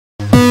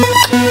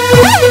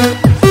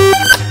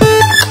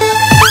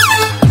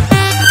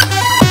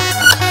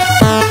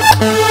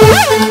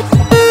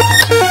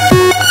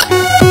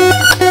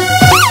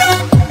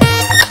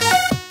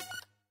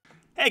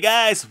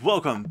guys,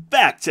 welcome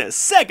back to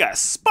Sega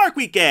Spark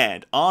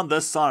Weekend on the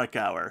Sonic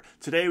Hour.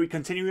 Today we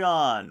continue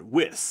on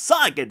with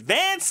Sonic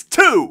Advance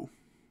 2.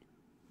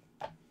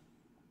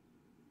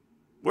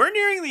 We're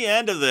nearing the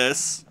end of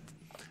this.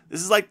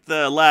 This is like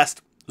the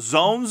last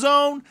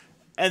zone,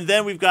 and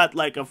then we've got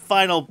like a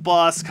final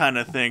boss kind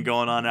of thing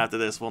going on after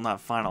this. Well, not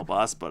final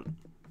boss, but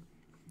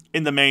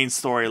in the main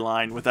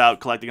storyline without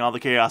collecting all the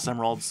Chaos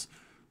Emeralds.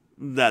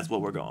 That's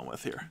what we're going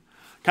with here.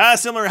 Kind of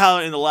similar how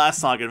in the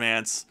last Sonic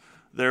Advance,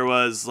 there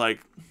was like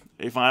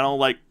a final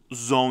like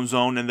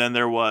zone, and then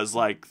there was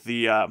like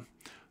the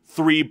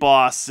 3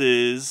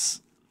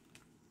 bosses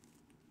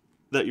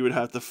that you would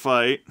have to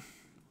fight,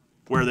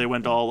 where they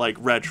went all like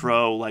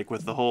retro, like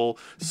with the whole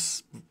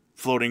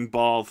floating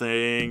ball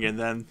thing, and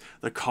then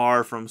the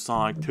car from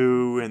Sonic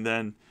 2, and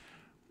then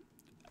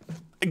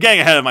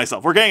getting ahead of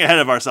myself. We're getting ahead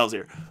of ourselves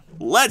here.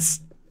 Let's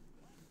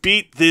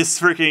beat this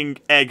freaking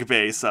egg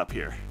base up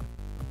here.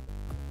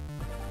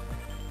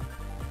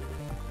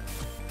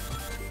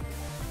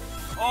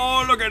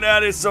 Oh, look at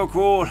that, it's so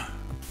cool.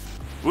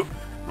 Whoop,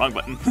 wrong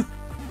button.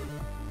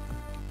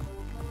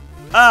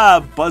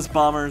 Ah, Buzz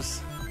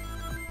Bombers.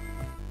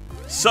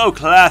 So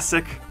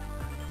classic.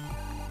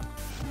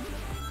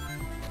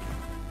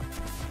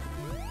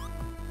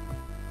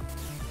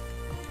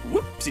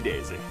 Whoopsie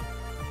daisy.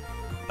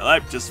 My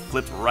life just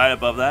flipped right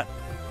above that.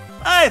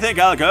 I think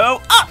I'll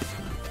go up.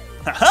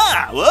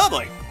 Haha, whoa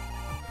boy.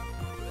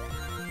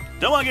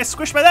 Don't want to get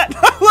squished by that.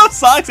 I love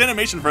Sonic's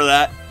animation for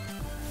that.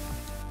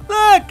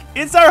 Look,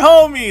 it's our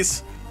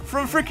homies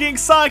from freaking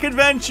Sonic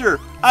Adventure.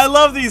 I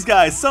love these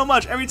guys so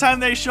much. Every time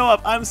they show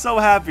up, I'm so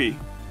happy.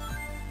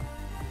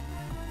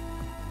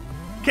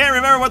 Can't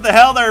remember what the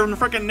hell their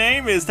freaking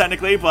name is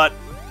technically, but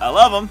I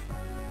love them.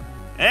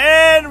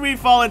 And we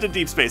fall into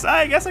deep space.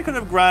 I guess I could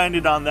have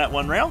grinded on that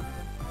one rail,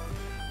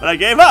 but I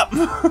gave up.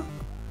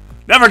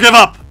 Never give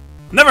up.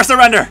 Never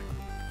surrender.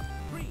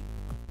 3,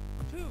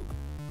 2,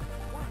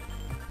 1,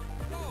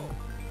 go.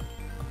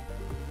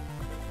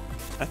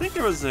 I think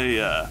there was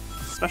a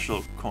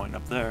special coin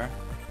up there.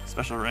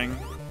 Special ring.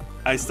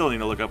 I still need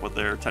to look up what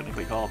they're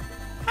technically called.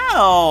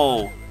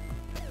 Ow!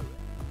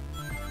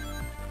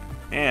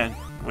 And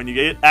when you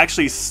get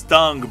actually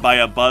stung by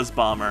a Buzz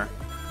Bomber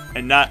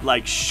and not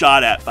like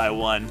shot at by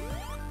one,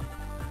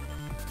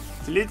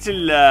 it's a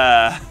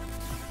little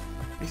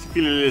makes me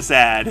feel a little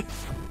sad.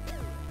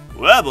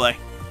 Well, boy.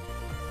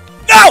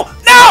 No!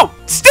 No!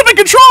 Stupid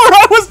controller!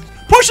 I was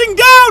pushing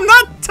down,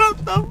 not to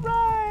the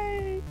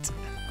right.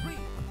 3,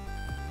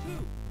 2,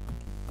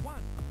 1,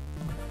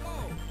 go.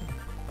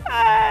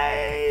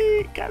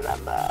 Ay,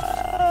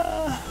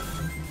 caramba.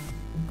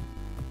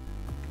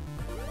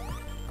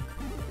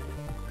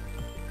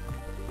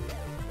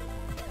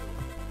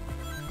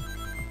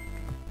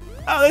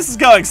 Oh, this is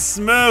going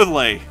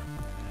smoothly.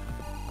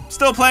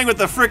 Still playing with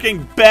the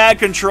freaking bad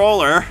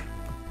controller.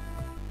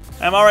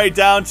 I'm already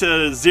down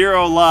to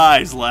 0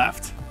 lives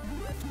left.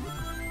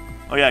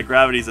 Oh yeah,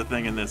 gravity's a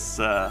thing in this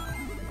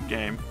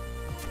game.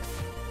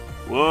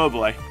 Whoa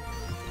boy.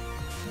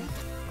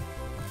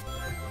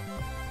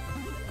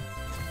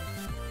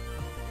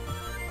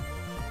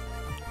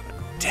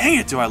 Dang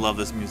it, do I love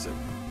this music.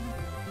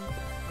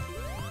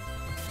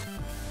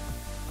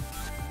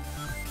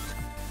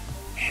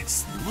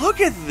 Look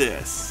at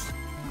this.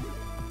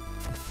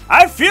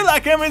 I feel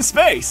like I'm in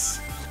space.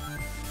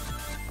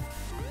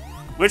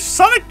 Which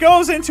Sonic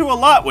goes into a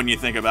lot when you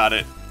think about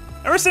it.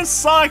 Ever since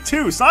Sonic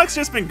 2, Sonic's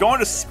just been going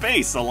to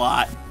space a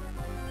lot.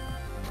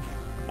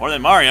 More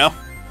than Mario.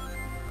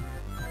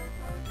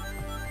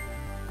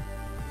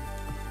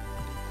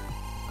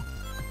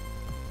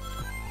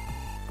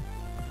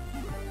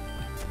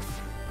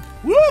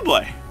 Woo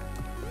boy.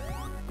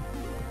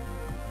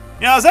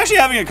 Yeah, I was actually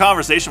having a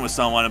conversation with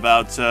someone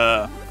about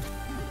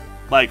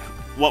like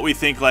what we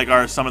think like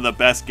are some of the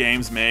best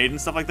games made and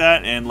stuff like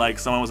that, and like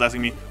someone was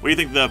asking me, what do you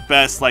think the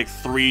best like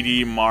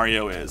 3D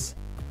Mario is?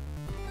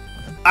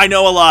 I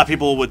know a lot of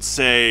people would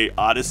say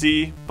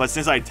Odyssey, but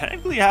since I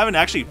technically haven't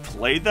actually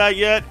played that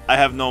yet, I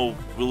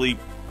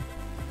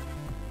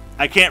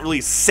can't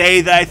really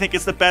say that I think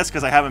it's the best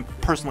because I haven't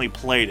personally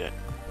played it.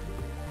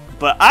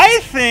 But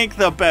I think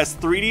the best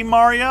 3D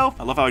Mario,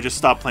 I love how I just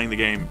stopped playing the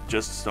game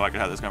just so I could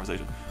have this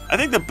conversation. I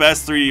think the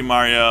best 3D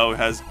Mario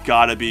has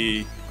gotta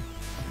be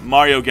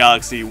Mario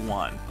Galaxy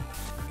 1.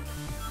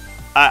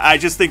 I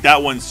just think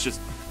that one's just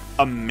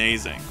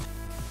amazing.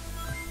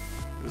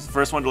 It was the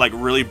first one to like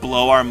really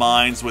blow our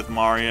minds with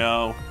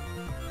Mario,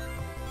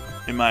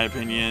 in my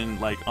opinion,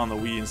 like on the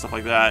Wii and stuff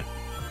like that.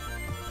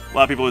 A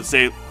lot of people would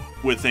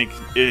think,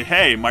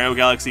 hey, Mario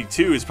Galaxy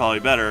 2 is probably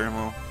better.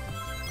 Well,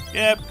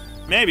 yeah,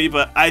 maybe,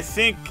 but I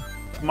think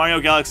Mario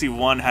Galaxy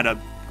 1 had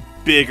a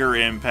bigger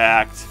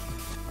impact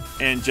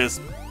and just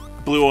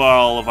blew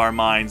all of our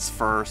minds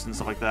first and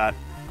stuff like that.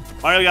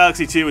 Mario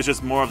Galaxy 2 is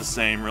just more of the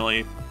same,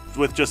 really,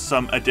 with just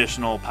some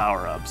additional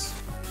power-ups.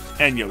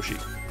 And Yoshi.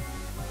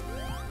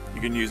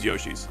 You can use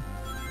Yoshis.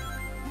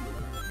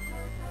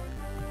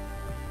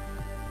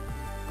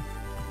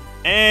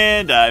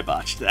 And I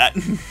botched that.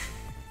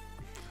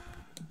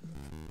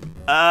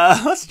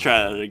 Let's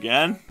try that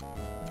again.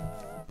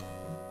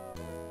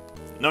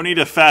 No need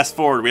to fast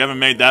forward. We haven't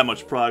made that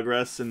much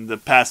progress in the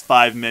past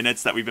 5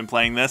 minutes that we've been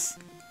playing this.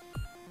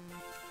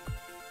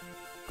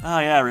 Oh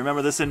yeah,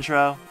 remember this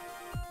intro?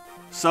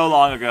 So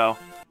long ago.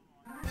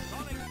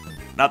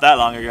 Not that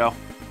long ago.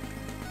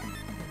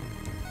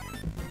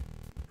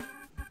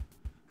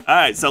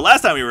 Alright, so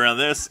last time we were on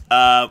this,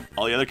 all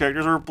the other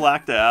characters were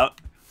blacked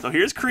out. So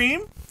here's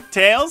Cream,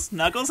 Tails,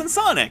 Knuckles, and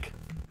Sonic.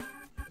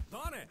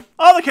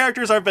 All the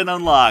characters have been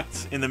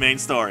unlocked in the main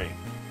story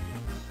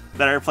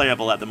that are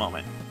playable at the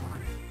moment.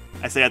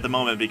 I say at the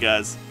moment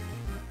because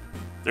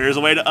there is a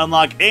way to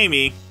unlock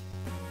Amy,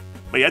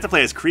 but you have to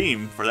play as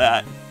Cream for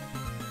that.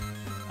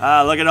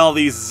 Look at all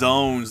these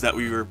zones that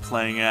we were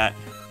playing at.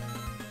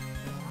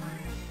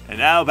 And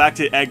now back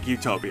to Egg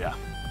Utopia.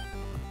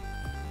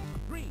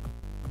 3,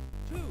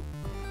 2.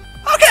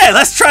 Okay,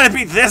 let's try to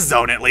beat this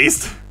zone at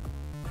least.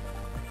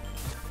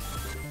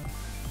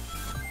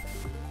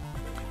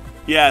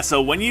 Yeah,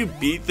 so when you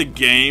beat the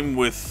game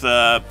with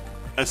a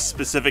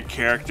specific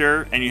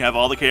character and you have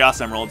all the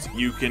Chaos Emeralds,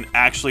 you can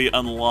actually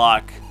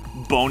unlock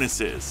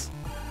bonuses.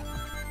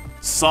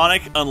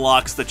 Sonic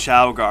unlocks the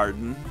Chow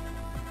Garden.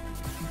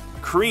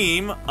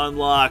 Cream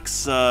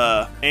unlocks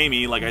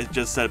Amy, like I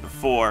just said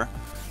before.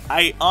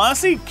 I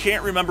honestly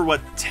can't remember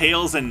what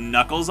Tails and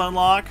Knuckles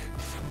unlock,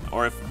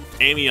 or if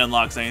Amy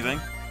unlocks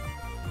anything.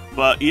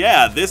 But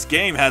yeah, this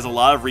game has a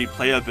lot of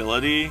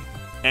replayability,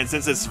 and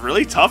since it's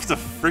really tough to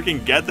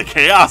freaking get the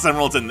Chaos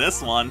Emeralds in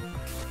this one,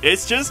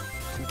 it's just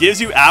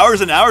gives you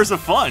hours and hours of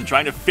fun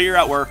trying to figure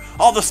out where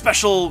all the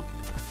special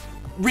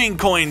ring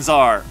coins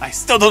are. I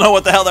still don't know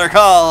what the hell they're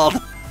called.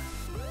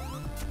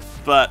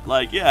 But,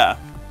 like, yeah.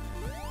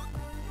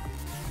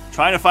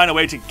 Trying to find a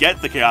way to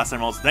get the Chaos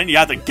Emeralds, then you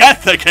have to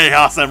get the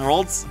Chaos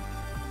Emeralds.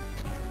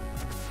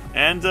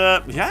 And,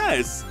 yeah,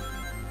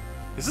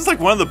 this is like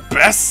one of the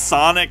best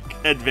Sonic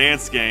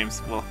Advance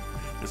games. Well,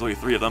 there's only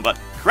 3 of them, but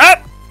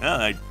crap! Yeah,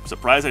 I'm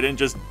surprised I didn't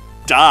just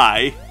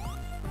die.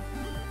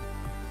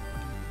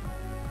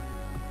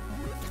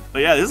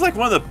 But yeah, this is like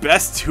one of the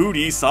best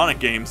 2D Sonic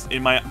games,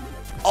 in my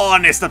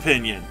honest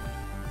opinion.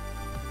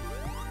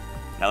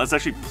 Now let's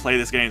actually play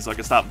this game so I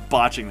can stop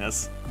botching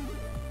this.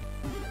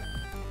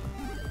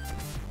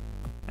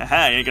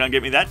 Aha, you ain't gonna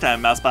get me that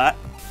time, Mousebot.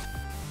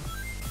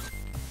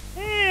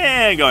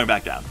 And going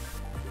back down.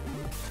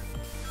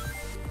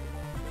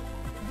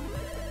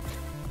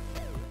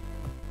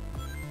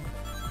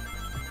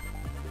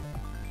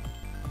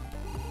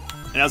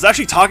 And I was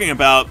actually talking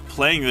about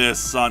playing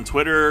this on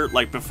Twitter,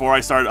 like, before I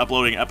started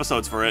uploading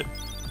episodes for it.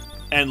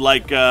 And,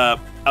 like, I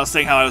was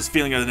saying how I was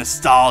feeling a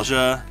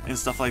nostalgia and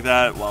stuff like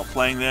that while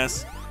playing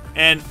this.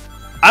 And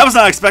I was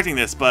not expecting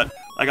this, but,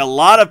 like, a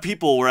lot of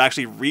people were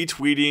actually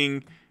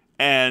retweeting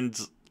and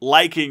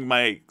liking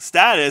my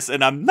status,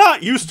 and I'm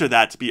not used to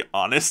that, to be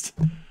honest.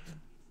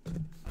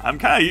 I'm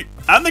the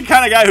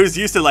kind of guy who's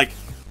used to, like,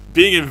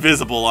 being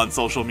invisible on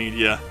social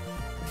media.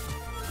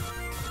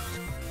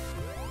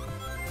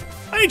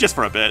 I mean, just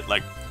for a bit.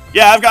 Like,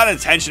 yeah, I've gotten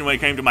attention when it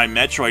came to my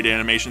Metroid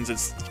animations.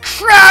 It's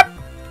crap!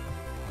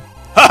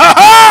 Ha ha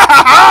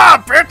ha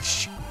ha,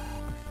 bitch!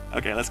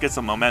 Okay, let's get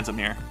some momentum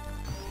here.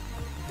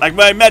 Like,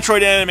 my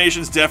Metroid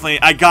animations,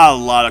 definitely, I got a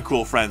lot of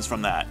cool friends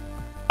from that.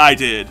 I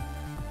did.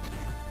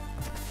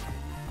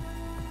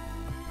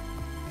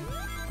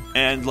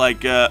 And,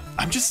 like,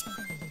 I'm just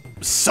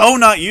so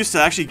not used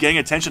to actually getting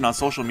attention on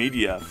social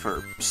media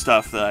for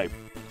stuff that I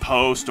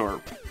post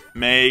or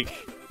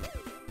make.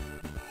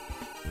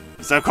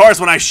 So, of course,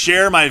 when I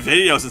share my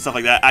videos and stuff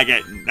like that, I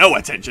get no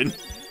attention.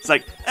 It's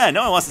like,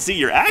 no one wants to see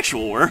your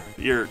actual work.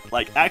 Your,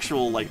 like,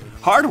 actual, like,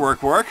 hard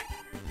work.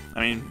 I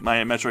mean,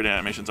 my Metroid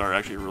animations are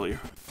actually really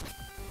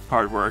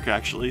hard work,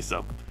 actually,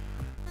 so.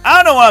 I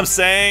don't know what I'm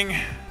saying.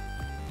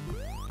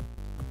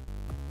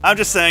 I'm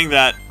just saying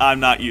that I'm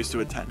not used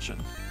to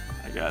attention,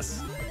 I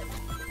guess.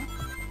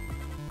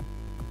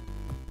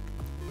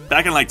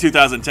 Back in, like,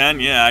 2010,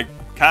 yeah, I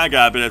kind of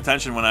got a bit of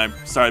attention when I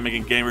started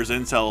making Gamers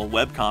Intel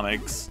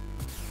webcomics.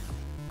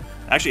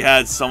 I actually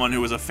had someone who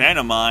was a fan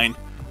of mine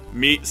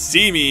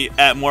see me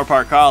at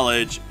Moorpark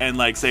College and,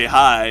 like, say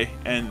hi,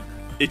 and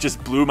it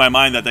just blew my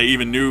mind that they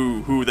even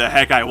knew who the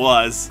heck I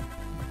was.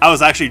 I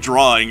was actually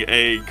drawing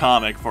a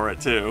comic for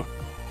it, too.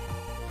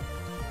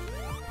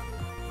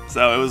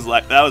 So it was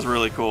like, that was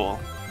really cool.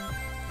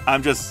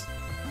 I'm just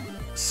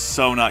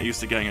so not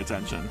used to getting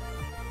attention.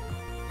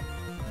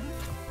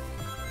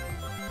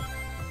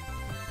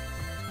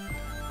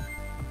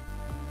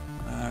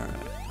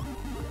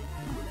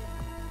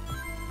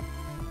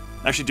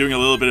 Actually doing a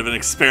little bit of an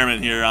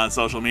experiment here on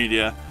social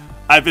media.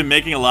 I've been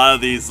making a lot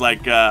of these,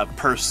 like,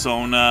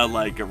 persona,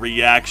 like,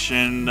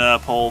 reaction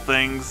poll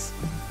things.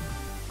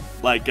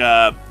 Like,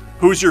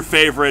 who's your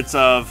favorites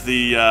of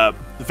the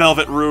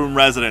Velvet Room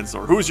residents?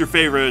 Or who's your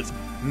favorite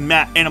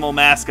animal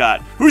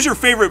mascot? Who's your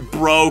favorite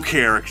bro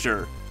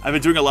character? I've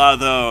been doing a lot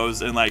of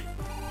those, and, like,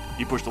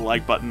 you push the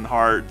like button,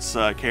 hearts,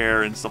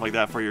 care, and stuff like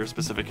that for your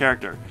specific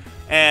character.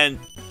 And,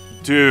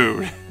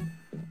 dude,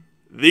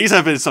 these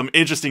have been some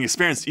interesting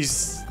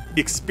experiences.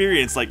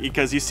 experience, like,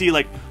 because you see,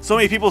 like, so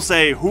many people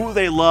say who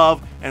they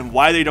love and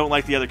why they don't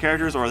like the other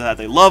characters, or that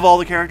they love all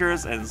the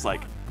characters, and it's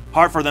like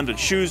hard for them to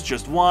choose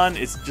just one.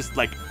 It's just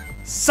like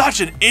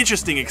such an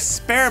interesting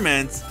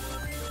experiment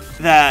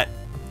that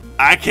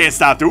I can't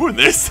stop doing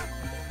this.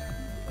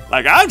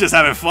 Like, I'm just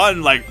having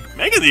fun, like,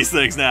 making these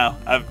things now.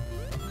 I've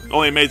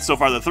only made so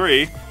far the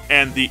 3,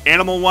 and the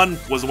animal one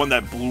was the one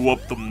that blew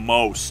up the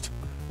most.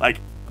 Like,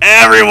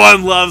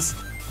 everyone loves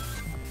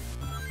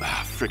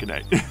freaking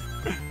A.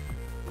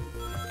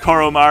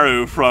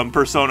 Koromaru from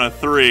Persona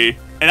 3,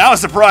 and I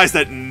was surprised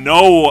that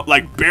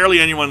barely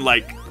anyone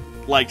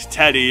liked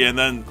Teddy, and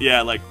then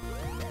yeah, like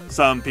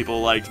some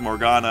people liked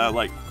Morgana,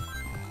 like,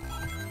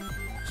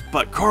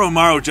 but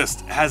Koromaru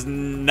just has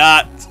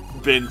not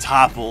been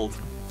toppled.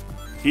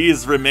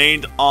 He's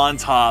remained on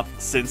top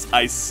since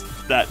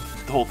that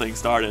whole thing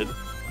started.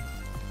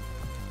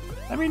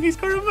 I mean, he's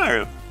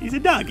Koromaru. He's a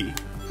doggy.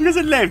 Who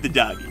doesn't love the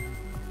doggy?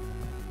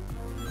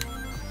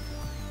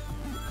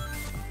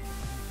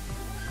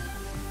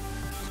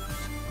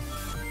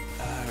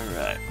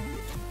 Alright.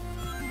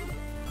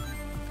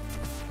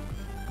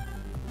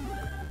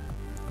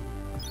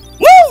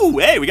 Woo!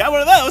 Hey, we got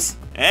one of those!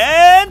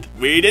 And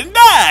we didn't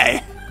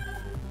die!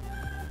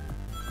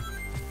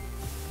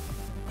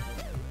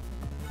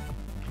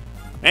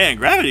 Man,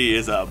 gravity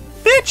is a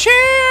bitch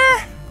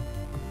here!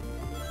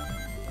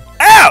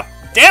 Ow!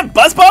 Damn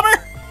buzz bomber!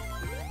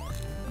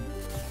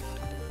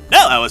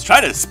 No, I was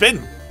trying to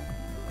spin.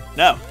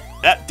 No.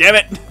 Ah, damn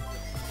it!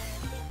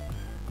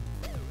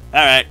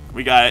 Alright,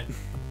 we got it.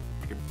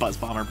 You buzz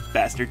bomber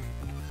bastard.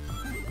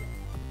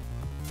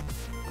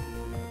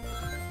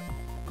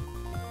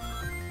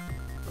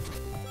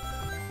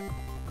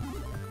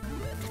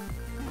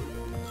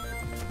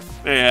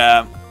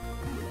 Yeah.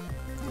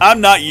 I'm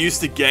not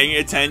used to getting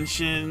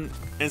attention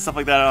and stuff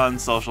like that on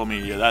social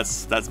media.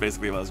 That's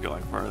basically what I was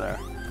going for there.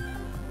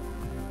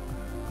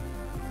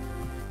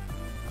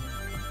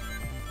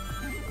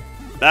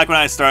 Back when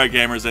I started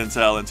Gamers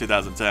Intel in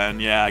 2010,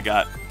 yeah, I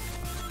got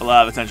a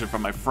lot of attention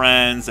from my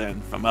friends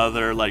and from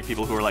other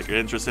people who were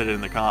interested in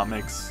the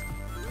comics.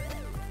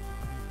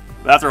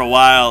 But after a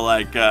while,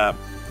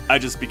 I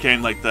just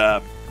became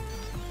the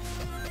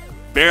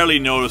barely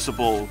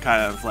noticeable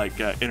kind of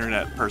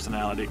internet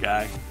personality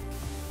guy.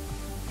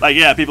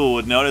 Yeah, people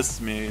would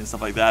notice me and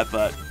stuff like that,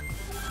 but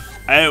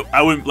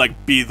I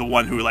wouldn't be the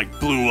one who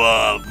blew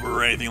up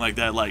or anything like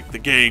that, like the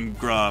Game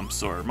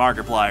Grumps or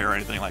Markiplier or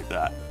anything like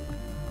that.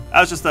 I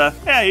was just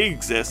yeah, he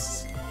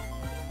exists.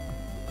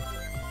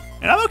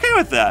 And I'm okay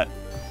with that.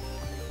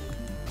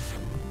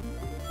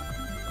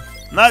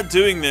 I'm not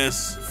doing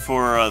this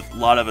for a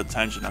lot of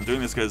attention. I'm doing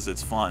this because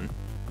it's fun.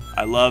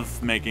 I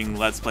love making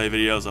Let's Play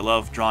videos. I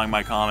love drawing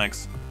my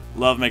comics.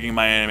 Love making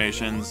my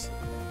animations.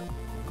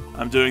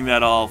 I'm doing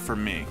that all for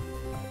me.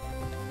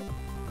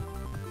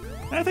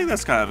 And I think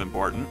that's kind of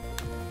important.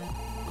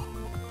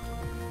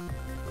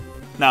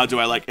 Now, do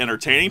I like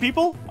entertaining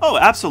people? Oh,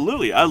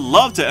 absolutely. I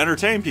love to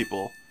entertain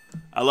people.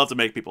 I love to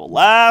make people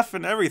laugh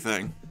and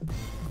everything.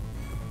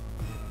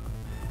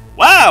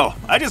 Wow!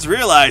 I just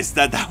realized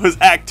that was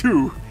Act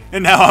 2,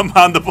 and now I'm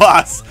on the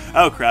boss.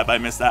 Oh crap, I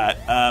missed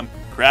that.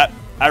 Crap.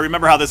 I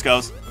remember how this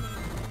goes.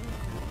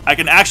 I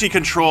can actually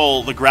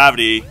control the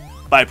gravity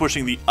by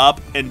pushing the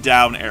up and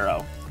down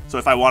arrow. So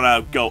if I want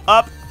to go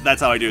up,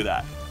 that's how I do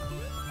that.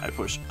 I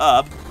push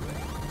up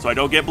so I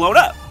don't get blown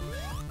up.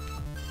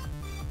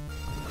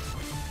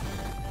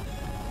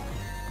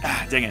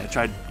 Ah, dang it, I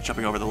tried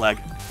jumping over the leg.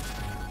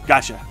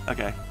 Gotcha,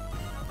 okay.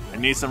 I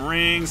need some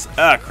rings.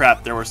 Ah,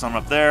 crap, there were some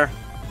up there.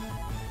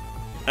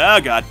 Oh,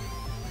 God.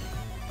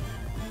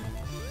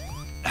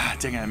 Ah,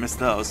 dang it, I missed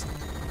those.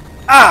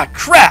 Ah,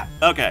 crap!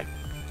 Okay.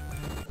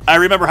 I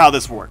remember how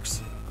this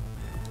works.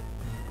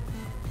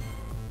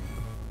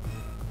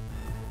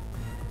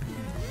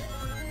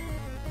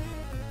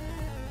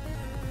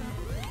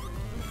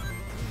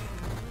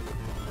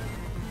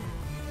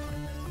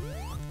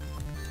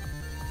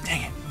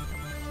 Dang it.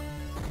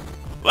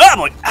 Oh,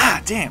 boy.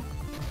 Ah, damn.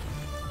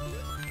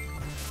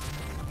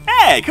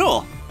 Hey,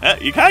 cool.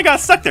 You kind of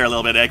got stuck there a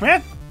little bit,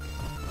 Eggman.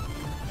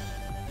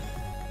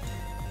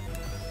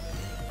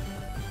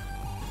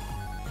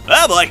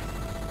 Oh, boy.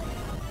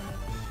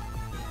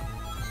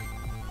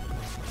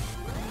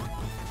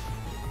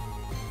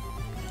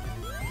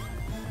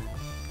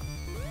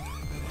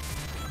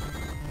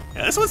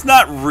 Yeah, this one's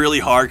not really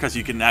hard because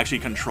you can actually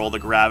control the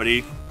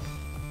gravity.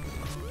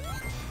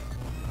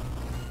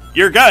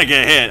 You're gonna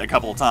get hit a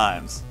couple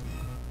times.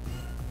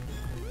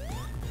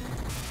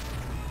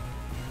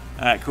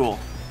 Alright, cool.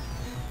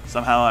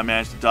 Somehow I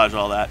managed to dodge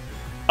all that.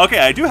 Okay,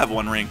 I do have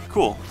one ring.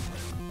 Cool.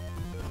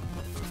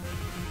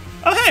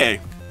 Oh,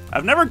 hey!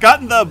 I've never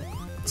gotten the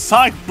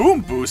Sonic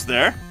Boom boost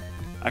there.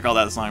 I call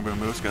that the Sonic Boom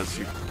boost because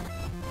you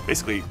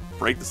basically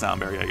break the sound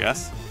barrier, I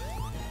guess.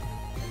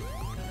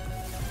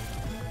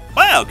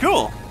 Wow,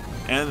 cool!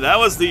 And that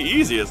was the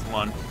easiest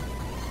one.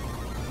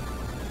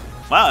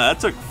 Wow, that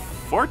took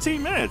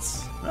 14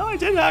 minutes. Well, I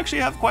did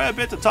actually have quite a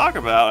bit to talk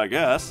about, I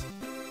guess.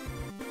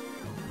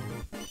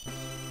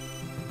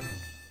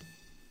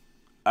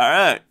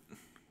 Alright.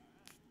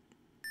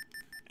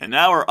 And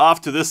now we're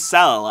off to this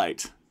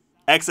satellite.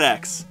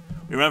 XX.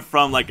 We went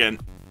from like an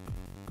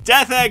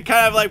Death Egg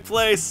kind of like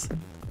place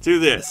to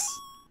this.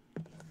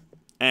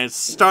 And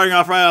starting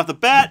off right off the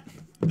bat,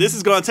 this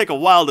is going to take a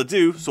while to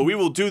do, so we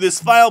will do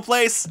this final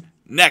place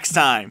next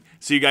time.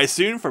 See you guys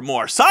soon for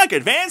more Sonic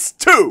Advance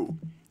 2,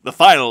 the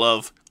final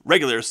of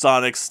regular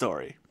Sonic's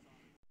story.